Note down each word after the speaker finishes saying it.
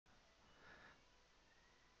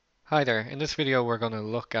Hi there, in this video we're going to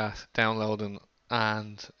look at downloading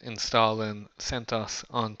and installing Centos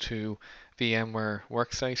onto VMware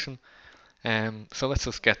Workstation. So let's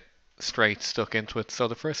just get straight stuck into it. So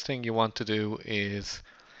the first thing you want to do is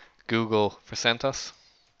Google for Centos.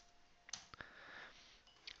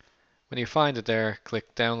 When you find it there,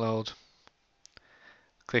 click download,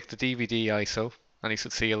 click the DVD ISO, and you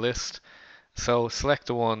should see a list. So select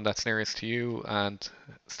the one that's nearest to you and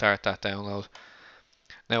start that download.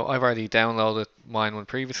 Now I've already downloaded mine one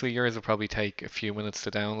previously, yours will probably take a few minutes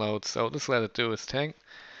to download, so just let it do its thing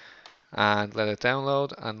and let it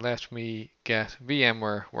download, and let me get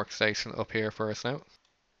VMware Workstation up here for us now.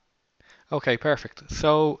 Okay, perfect.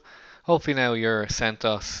 So hopefully now your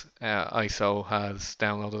CentOS ISO has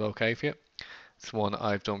downloaded okay for you. It's one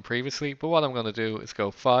I've done previously, but what I'm going to do is go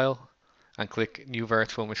File and click New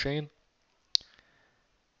Virtual Machine.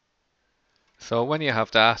 So when you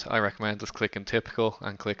have that, I recommend just clicking Typical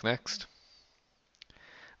and click Next.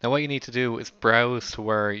 Now what you need to do is browse to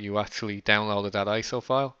where you actually downloaded that ISO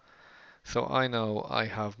file. So I know I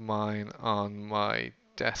have mine on my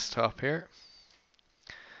desktop here.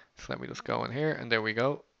 So let me just go in here, and there we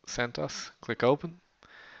go, CentOS, click open.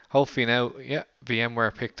 Hopefully now, yeah,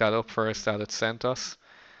 VMware picked that up for us that it's CentOS.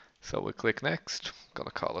 So we click next. I'm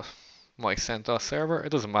gonna call it my CentOS server.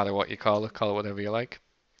 It doesn't matter what you call it whatever you like.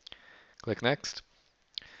 Click next.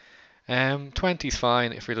 20 is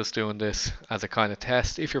fine if you're just doing this as a kind of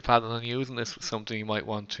test. If you're planning on using this with something, you might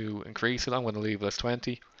want to increase it. I'm going to leave it as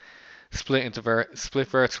 20. Split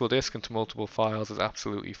virtual disk into multiple files is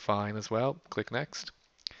absolutely fine as well. Click next.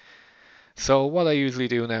 So what I usually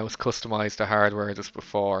do now is customize the hardware just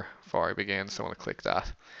before I begin. So I'm going to click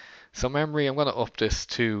that. So memory, I'm going to up this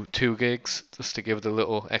to 2 gigs just to give it a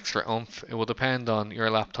little extra oomph. It will depend on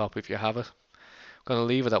your laptop if you have it. I'm going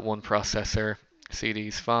to leave it at 1 processor.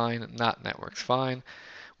 CD's fine, NAT network's fine.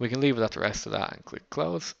 We can leave it at the rest of that and click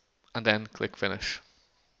close, and then click finish.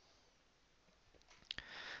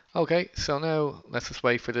 Okay, so now let's just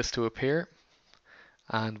wait for this to appear,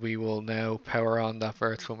 and we will now power on that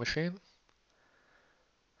virtual machine.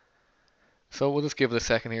 So we'll just give it a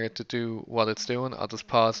second here to do what it's doing. I'll just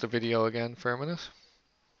pause the video again for a minute.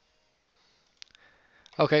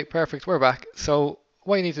 Okay, perfect, we're back. So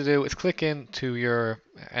what you need to do is click into your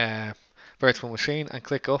virtual machine and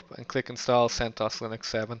click up and click install CentOS Linux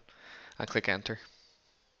 7 and click enter.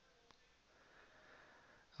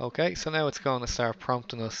 Okay, so now it's going to start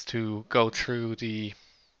prompting us to go through the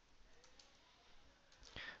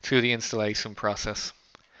installation process.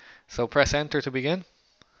 So press enter to begin.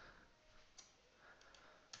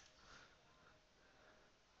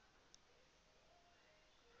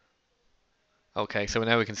 Okay, so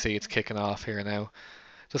now we can see it's kicking off here now.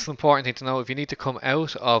 Just an important thing to know, if you need to come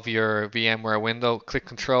out of your VMware window, click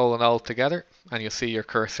Control and Alt together, and you'll see your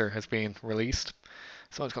cursor has been released.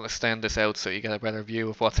 So I'm just going to extend this out so you get a better view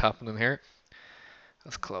of what's happening here.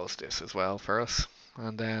 Let's close this as well for us,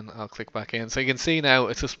 and then I'll click back in. So you can see now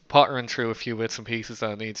it's just pottering through a few bits and pieces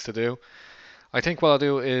that it needs to do. I think what I'll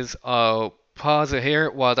do is I'll pause it here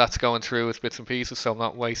while that's going through its bits and pieces so I'm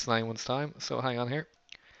not wasting anyone's time. So hang on here.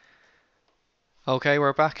 Okay,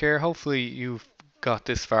 we're back here. Hopefully you've got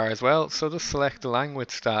this far as well. So just select the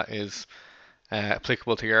language that is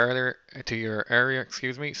applicable to your area,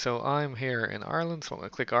 excuse me. So I'm here in Ireland, so I'm going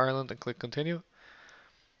to click Ireland and click continue.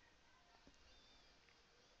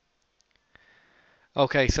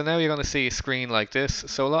 Okay, so now you're going to see a screen like this.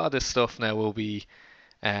 So a lot of this stuff now will be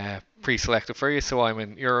pre-selected for you. So I'm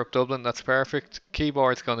in Europe, Dublin, that's perfect.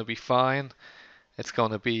 Keyboard's going to be fine. It's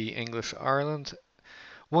going to be English Ireland.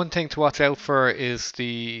 One thing to watch out for is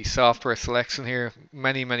the software selection here.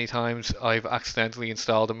 Many times I've accidentally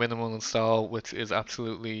installed a minimal install, which is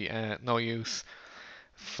absolutely no use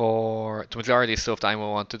for the majority of stuff that I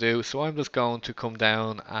will want to do. So I'm just going to come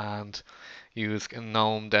down and use a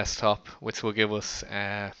GNOME desktop, which will give us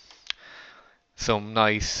some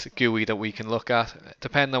nice GUI that we can look at.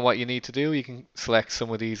 Depending on what you need to do, you can select some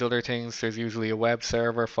of these other things. There's usually a web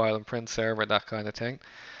server, file and print server, that kind of thing.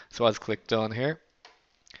 So I'll just click done here.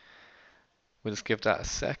 We'll just give that a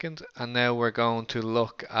second, and now we're going to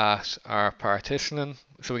look at our partitioning.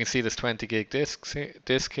 So we can see this 20 gig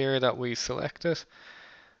disk here that we selected,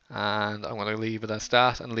 and I'm going to leave it as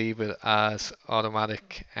that and leave it as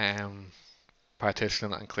automatic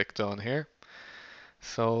partitioning and click done here.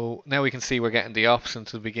 So now we can see we're getting the option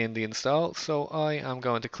to begin the install, so I am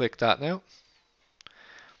going to click that now.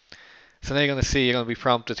 So now you're going to see you're going to be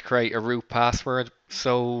prompted to create a root password.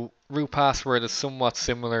 So root password is somewhat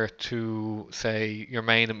similar to, say, your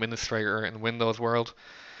main administrator in Windows world.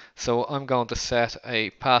 So I'm going to set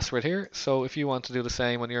a password here. So if you want to do the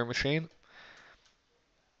same on your machine,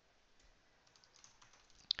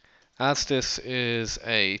 As this is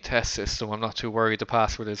a test system, I'm not too worried the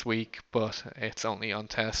password is weak, but it's only on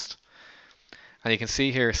test. And you can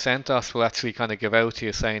see here, Centos will actually kind of give out to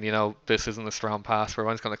you saying, this isn't a strong password.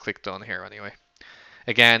 I'm just going to click done here anyway.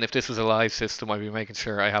 Again, if this was a live system, I'd be making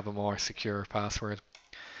sure I have a more secure password.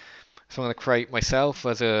 So I'm going to create myself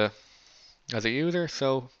as a user.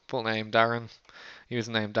 So full name Darren,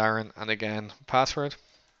 username Darren, and again password.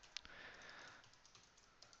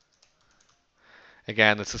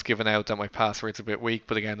 Again, it's just giving out that my password's a bit weak,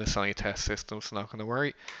 but again, this is only a test system, so not going to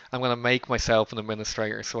worry. I'm going to make myself an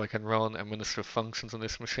administrator so I can run administrative functions on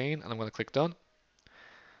this machine, and I'm going to click done.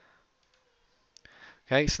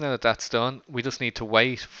 Okay, so now that that's done, we just need to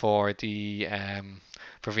wait for the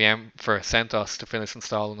for CentOS to finish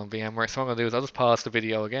installing on VMware. So what I'm going to do is I'll just pause the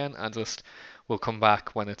video again, and we'll come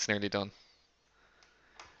back when it's nearly done.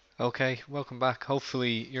 Okay, welcome back.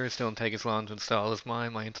 Hopefully yours don't take as long to install as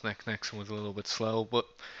mine. My internet connection was a little bit slow, but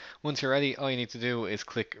once you're ready, all you need to do is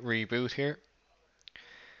click reboot here,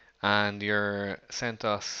 and your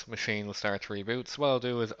CentOS machine will start to reboot. So what I'll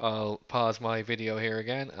do is I'll pause my video here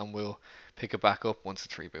again, and we'll pick it back up once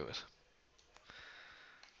it's rebooted.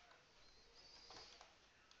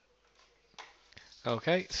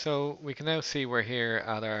 Okay, so we can now see we're here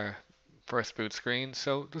at our first boot screen.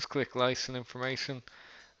 So just click license information,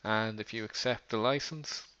 and if you accept the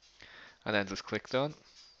license, and then just click done.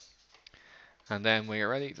 And then when you're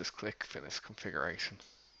ready, just click finish configuration.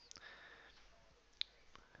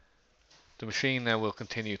 The machine now will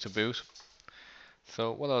continue to boot.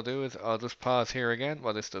 So what I'll do is I'll just pause here again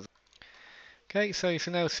while this does. Okay, so you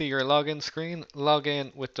should now see your login screen. Log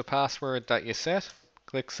in with the password that you set.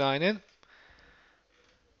 Click sign in.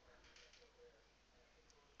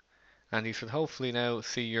 And you should hopefully now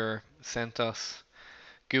see your CentOS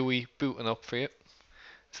GUI booting up for you.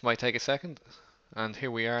 This might take a second. And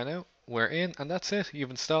here we are now. We're in, and that's it. You've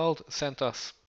installed CentOS.